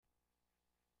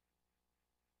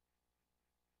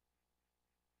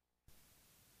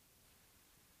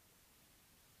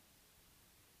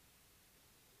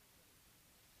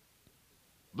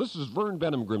This is Vern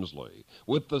Benham Grimsley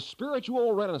with the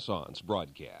Spiritual Renaissance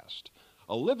broadcast.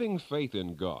 A living faith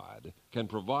in God can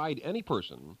provide any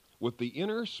person with the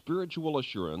inner spiritual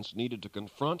assurance needed to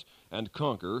confront and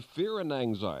conquer fear and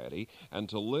anxiety and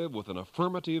to live with an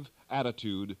affirmative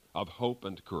attitude of hope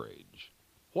and courage.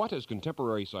 What has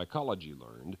contemporary psychology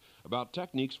learned about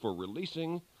techniques for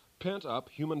releasing pent-up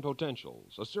human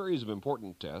potentials? A series of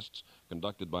important tests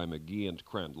conducted by McGee and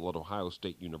Crandall at Ohio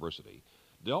State University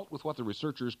dealt with what the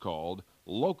researchers called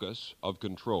locus of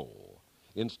control.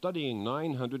 In studying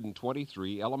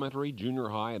 923 elementary, junior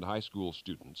high, and high school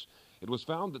students, it was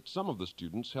found that some of the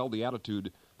students held the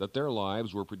attitude that their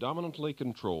lives were predominantly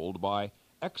controlled by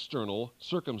external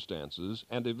circumstances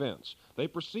and events. They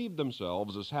perceived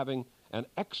themselves as having an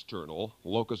external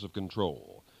locus of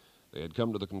control. They had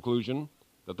come to the conclusion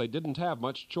that they didn't have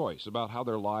much choice about how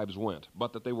their lives went,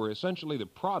 but that they were essentially the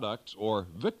products or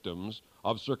victims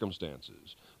of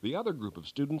circumstances. The other group of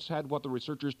students had what the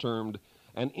researchers termed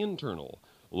an internal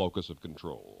locus of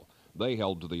control. They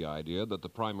held to the idea that the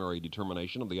primary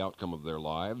determination of the outcome of their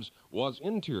lives was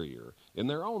interior, in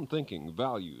their own thinking,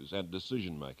 values, and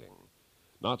decision-making.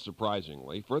 Not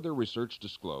surprisingly, further research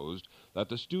disclosed that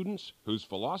the students whose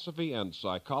philosophy and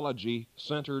psychology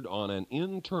centered on an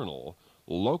internal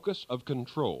locus of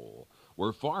control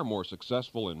were far more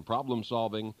successful in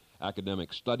problem-solving,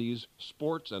 academic studies,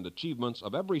 sports, and achievements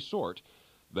of every sort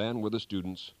than were the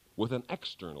students with an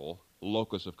external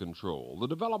locus of control. The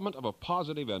development of a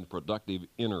positive and productive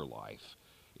inner life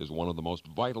is one of the most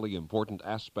vitally important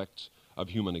aspects of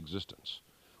human existence.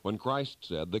 When Christ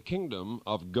said, "The kingdom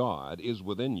of God is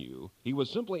within you," he was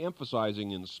simply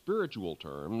emphasizing in spiritual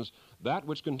terms that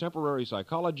which contemporary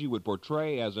psychology would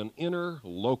portray as an inner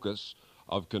locus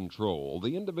of control,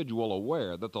 the individual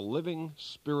aware that the living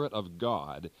Spirit of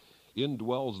God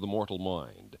indwells the mortal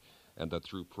mind, and that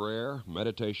through prayer,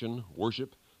 meditation,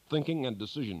 worship, thinking, and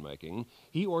decision-making,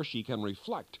 he or she can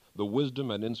reflect the wisdom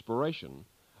and inspiration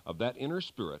of that inner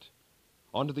spirit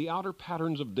onto the outer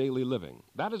patterns of daily living.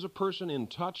 That is a person in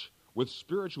touch with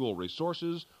spiritual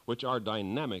resources which are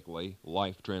dynamically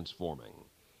life-transforming.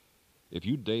 If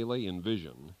you daily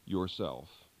envision yourself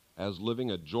as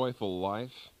living a joyful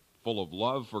life, full of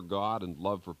love for God and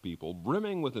love for people,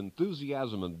 brimming with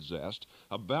enthusiasm and zest,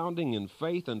 abounding in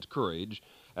faith and courage,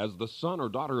 as the son or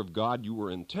daughter of God you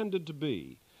were intended to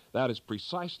be, that is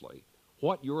precisely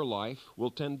what your life will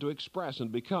tend to express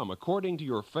and become. According to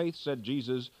your faith, said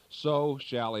Jesus, so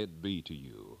shall it be to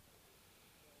you.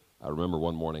 I remember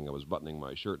one morning I was buttoning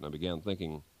my shirt and I began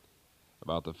thinking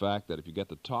about the fact that if you get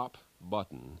the top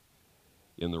button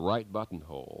in the right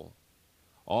buttonhole,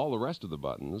 all the rest of the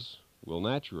buttons will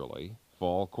naturally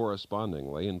fall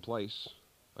correspondingly in place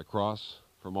across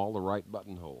from all the right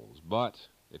buttonholes. But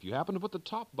if you happen to put the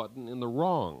top button in the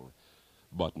wrong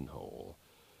buttonhole,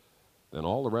 then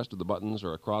all the rest of the buttons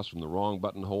are across from the wrong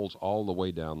buttonholes all the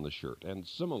way down the shirt. And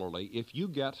similarly, if you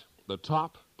get the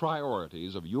top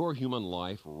priorities of your human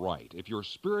life right, if your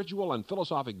spiritual and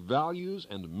philosophic values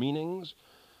and meanings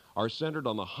are centered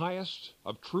on the highest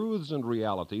of truths and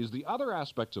realities, the other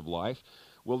aspects of life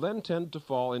will then tend to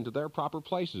fall into their proper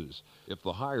places. If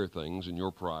the higher things in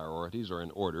your priorities are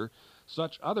in order,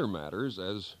 such other matters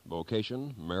as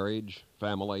vocation, marriage,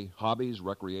 family, hobbies,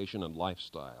 recreation, and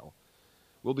lifestyle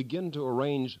will begin to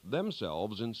arrange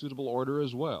themselves in suitable order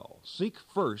as well. Seek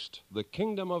first the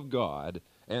kingdom of God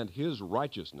and his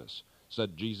righteousness,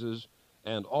 said Jesus,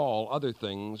 and all other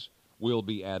things will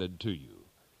be added to you.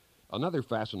 Another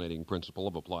fascinating principle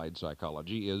of applied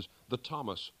psychology is the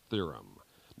Thomas theorem,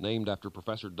 named after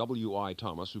Professor W.I.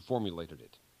 Thomas, who formulated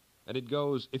it. And it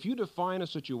goes, if you define a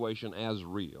situation as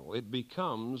real, it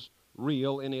becomes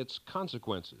real in its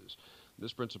consequences.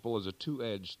 This principle is a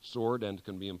two-edged sword and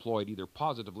can be employed either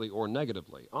positively or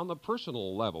negatively. On the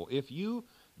personal level, if you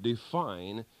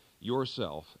define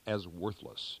yourself as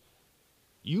worthless,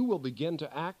 you will begin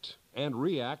to act and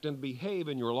react and behave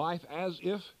in your life as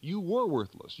if you were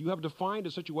worthless. You have defined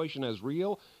a situation as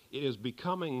real. It is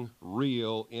becoming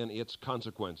real in its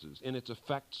consequences, in its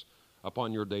effects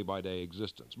upon your day-by-day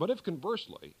existence. But if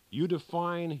conversely, you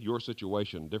define your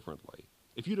situation differently,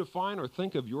 if you define or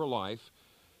think of your life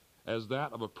as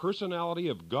that of a personality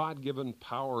of God-given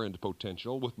power and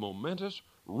potential with momentous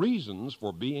reasons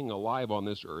for being alive on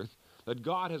this earth, that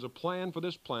God has a plan for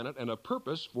this planet and a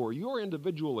purpose for your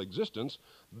individual existence,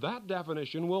 that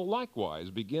definition will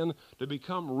likewise begin to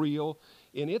become real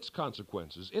in its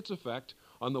consequences, its effect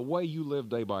on the way you live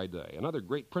day by day. Another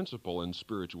great principle in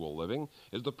spiritual living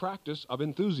is the practice of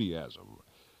enthusiasm.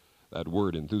 That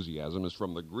word enthusiasm is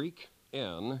from the Greek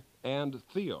en and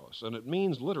theos, and it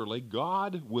means literally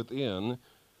God within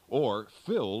or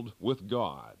filled with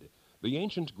God. The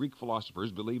ancient Greek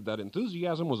philosophers believed that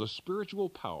enthusiasm was a spiritual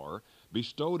power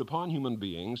bestowed upon human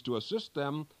beings to assist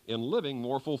them in living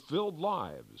more fulfilled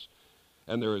lives.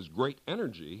 And there is great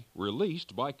energy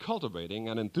released by cultivating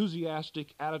an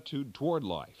enthusiastic attitude toward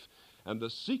life. And the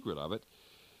secret of it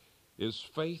is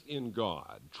faith in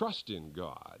God, trust in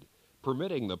God,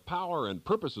 permitting the power and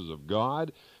purposes of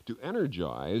God to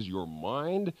energize your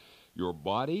mind, your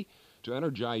body, to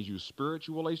energize you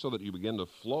spiritually so that you begin to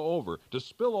flow over, to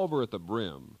spill over at the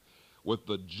brim with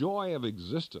the joy of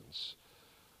existence,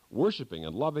 worshiping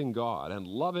and loving God and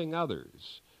loving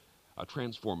others. A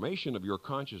transformation of your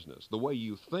consciousness, the way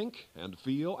you think and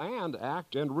feel and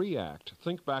act and react.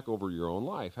 Think back over your own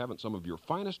life. Haven't some of your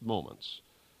finest moments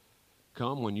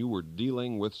come when you were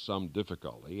dealing with some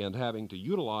difficulty and having to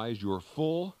utilize your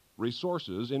full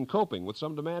resources in coping with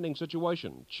some demanding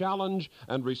situation, challenge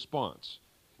and response?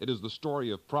 It is the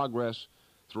story of progress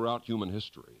throughout human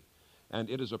history, and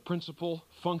it is a principle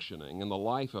functioning in the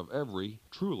life of every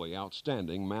truly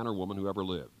outstanding man or woman who ever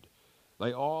lived.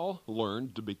 They all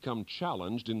learned to become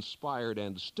challenged, inspired,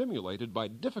 and stimulated by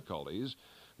difficulties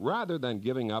rather than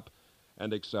giving up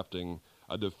and accepting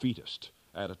a defeatist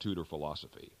attitude or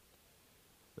philosophy.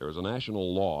 There is a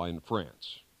national law in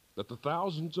France that the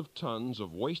thousands of tons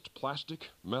of waste plastic,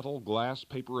 metal, glass,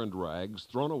 paper, and rags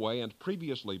thrown away and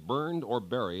previously burned or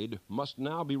buried must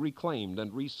now be reclaimed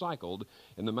and recycled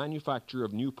in the manufacture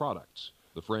of new products.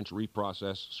 The French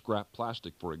reprocess scrap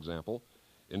plastic, for example,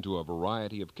 into a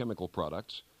variety of chemical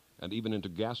products and even into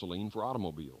gasoline for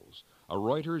automobiles. A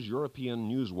Reuters European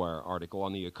Newswire article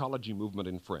on the ecology movement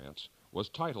in France was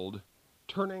titled,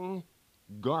 "Turning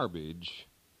Garbage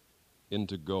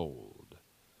into Gold."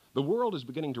 The world is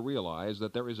beginning to realize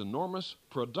that there is enormous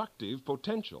productive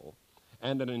potential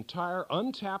and an entire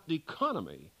untapped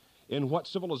economy in what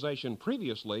civilization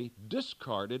previously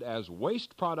discarded as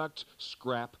waste products,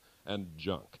 scrap, and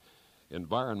junk.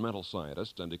 Environmental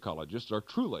scientists and ecologists are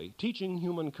truly teaching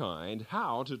humankind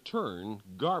how to turn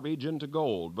garbage into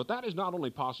gold. But that is not only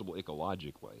possible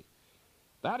ecologically.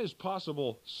 That is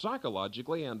possible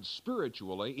psychologically and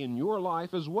spiritually in your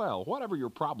life as well, whatever your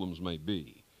problems may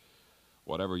be.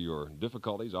 Whatever your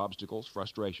difficulties, obstacles,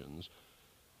 frustrations,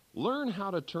 learn how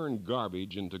to turn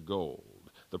garbage into gold.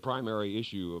 The primary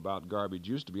issue about garbage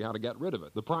used to be how to get rid of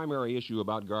it. The primary issue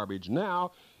about garbage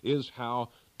now is how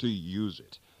to use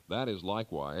it. That is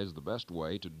likewise the best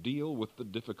way to deal with the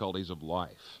difficulties of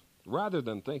life. Rather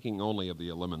than thinking only of the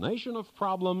elimination of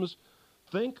problems,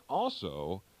 think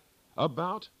also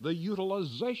about the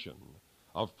utilization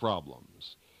of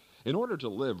problems. In order to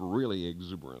live really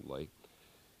exuberantly,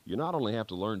 you not only have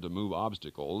to learn to move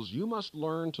obstacles, you must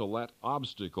learn to let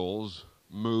obstacles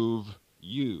move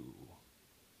you.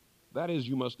 That is,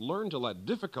 you must learn to let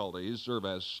difficulties serve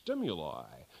as stimuli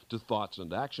to thoughts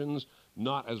and actions,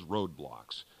 not as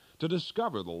roadblocks. To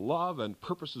discover the love and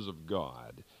purposes of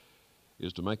God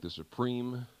is to make the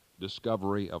supreme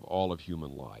discovery of all of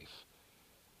human life.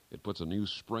 It puts a new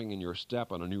spring in your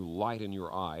step and a new light in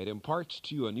your eye. It imparts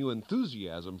to you a new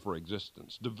enthusiasm for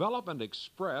existence. Develop and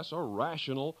express a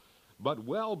rational but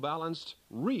well-balanced,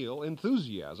 real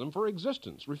enthusiasm for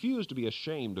existence. Refuse to be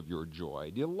ashamed of your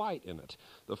joy. Delight in it.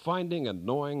 The finding and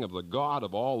knowing of the God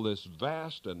of all this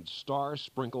vast and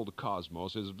star-sprinkled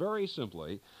cosmos is very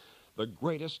simply the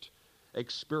greatest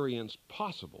experience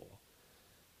possible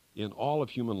in all of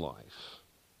human life.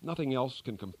 Nothing else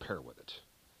can compare with it.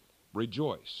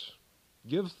 Rejoice,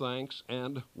 give thanks,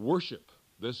 and worship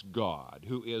this God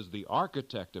who is the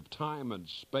architect of time and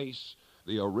space,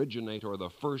 the originator, the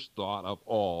first thought of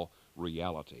all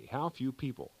reality. How few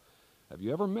people have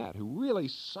you ever met who really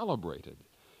celebrated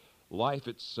life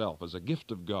itself as a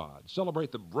gift of God?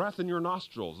 Celebrate the breath in your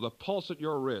nostrils, the pulse at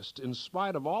your wrist. In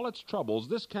spite of all its troubles,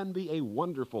 this can be a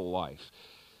wonderful life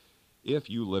if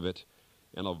you live it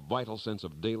in a vital sense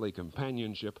of daily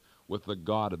companionship with the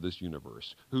God of this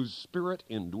universe, whose spirit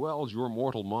indwells your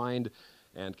mortal mind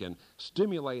and can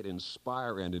stimulate,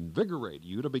 inspire, and invigorate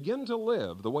you to begin to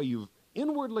live the way you've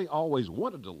inwardly always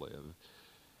wanted to live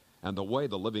and the way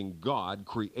the living God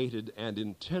created and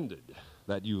intended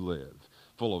that you live,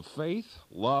 full of faith,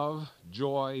 love,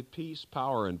 joy, peace,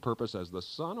 power, and purpose as the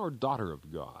son or daughter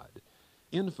of God,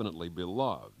 infinitely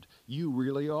beloved. You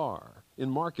really are. In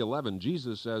Mark 11,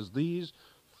 Jesus says these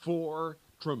four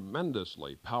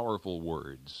tremendously powerful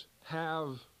words: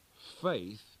 have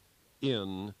faith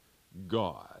in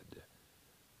God.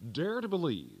 Dare to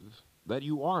believe that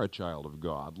you are a child of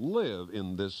God. Live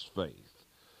in this faith.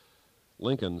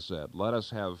 Lincoln said, "Let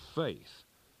us have faith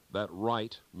that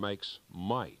right makes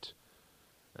might."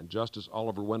 And Justice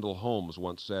Oliver Wendell Holmes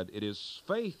once said, "It is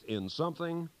faith in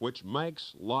something which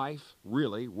makes life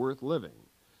really worth living."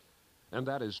 And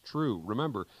that is true.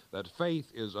 Remember that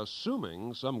faith is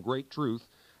assuming some great truth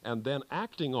and then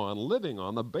acting on, living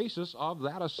on the basis of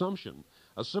that assumption,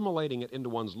 assimilating it into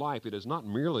one's life. It is not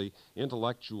merely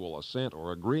intellectual assent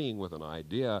or agreeing with an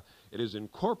idea. It is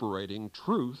incorporating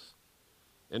truth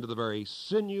into the very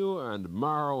sinew and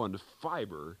marrow and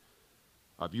fiber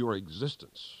of your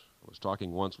existence. I was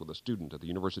talking once with a student at the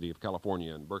University of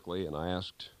California in Berkeley, and I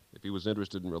asked if he was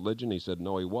interested in religion. He said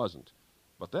no, he wasn't.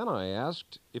 But then I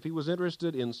asked if he was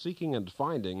interested in seeking and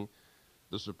finding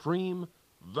the supreme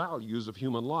values of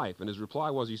human life, and his reply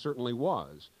was he certainly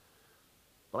was.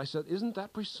 But I said, isn't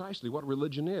that precisely what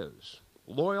religion is?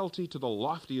 Loyalty to the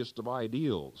loftiest of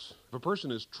ideals. If a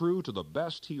person is true to the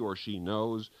best he or she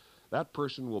knows, that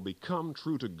person will become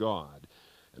true to God.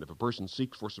 And if a person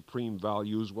seeks for supreme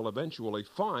values, will eventually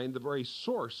find the very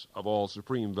source of all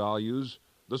supreme values,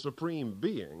 the supreme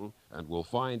being, and will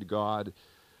find God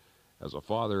as a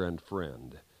father and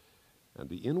friend. And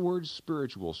the inward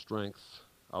spiritual strength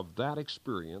of that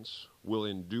experience will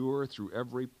endure through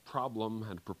every problem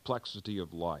and perplexity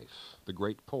of life. The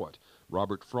great poet,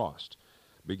 Robert Frost,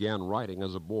 began writing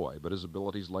as a boy, but his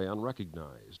abilities lay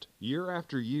unrecognized. Year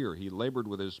after year, he labored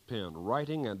with his pen,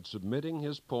 writing and submitting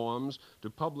his poems to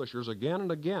publishers again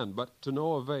and again, but to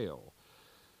no avail.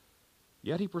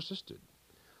 Yet he persisted.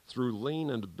 Through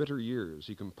lean and bitter years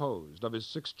he composed. Of his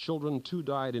 6 children, 2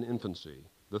 died in infancy.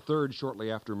 The 3rd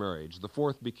shortly after marriage. The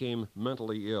 4th became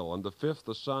mentally ill, and the 5th,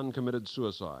 the son, committed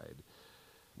suicide.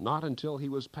 Not until he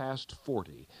was past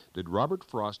 40 did Robert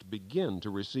Frost begin to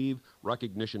receive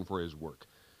recognition for his work.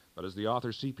 But as the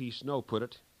author C.P. Snow put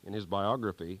it in his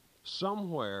biography,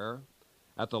 somewhere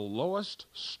at the lowest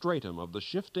stratum of the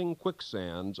shifting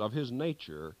quicksands of his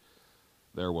nature,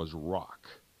 there was rock.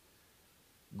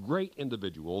 Great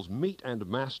individuals meet and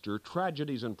master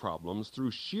tragedies and problems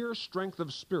through sheer strength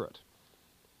of spirit.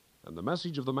 And the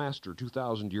message of the Master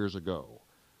 2,000 years ago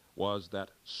was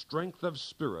that strength of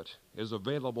spirit is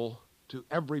available to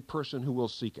every person who will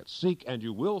seek it. Seek and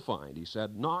you will find, he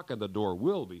said. Knock and the door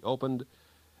will be opened.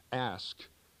 Ask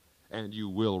and you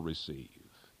will receive.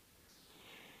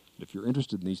 If you're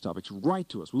interested in these topics, write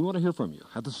to us. We want to hear from you.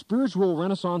 At the Spiritual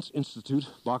Renaissance Institute,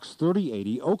 Box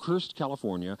 3080, Oakhurst,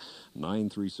 California,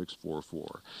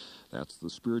 93644. That's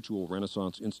the Spiritual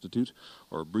Renaissance Institute,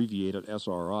 or abbreviated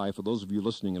SRI. For those of you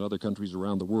listening in other countries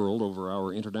around the world over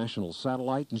our international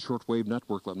satellite and shortwave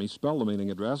network, let me spell the mailing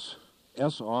address.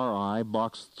 SRI,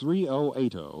 Box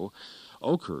 3080,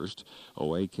 Oakhurst,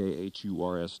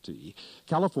 Oakhurst,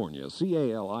 California, California,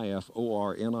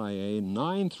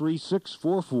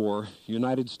 93644,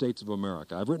 United States of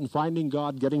America. I've written Finding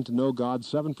God, Getting to Know God,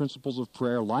 7 Principles of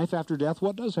Prayer, Life After Death,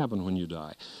 What Does Happen When You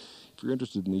Die. If you're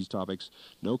interested in these topics,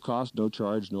 no cost, no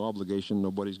charge, no obligation.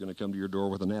 Nobody's going to come to your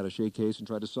door with an attaché case and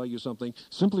try to sell you something.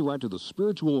 Simply write to the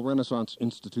Spiritual Renaissance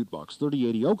Institute, Box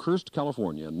 3080, Oakhurst,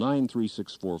 California,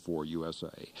 93644,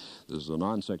 USA. This is a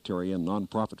non-sectarian,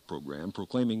 non-profit program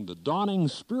proclaiming the dawning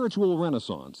spiritual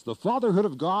renaissance, the fatherhood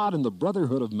of God and the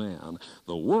brotherhood of man,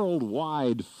 the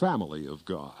worldwide family of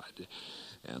God.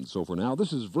 And so for now,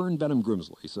 this is Vern Benham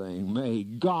Grimsley saying, may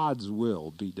God's will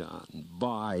be done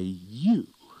by you.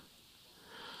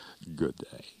 Good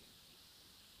day.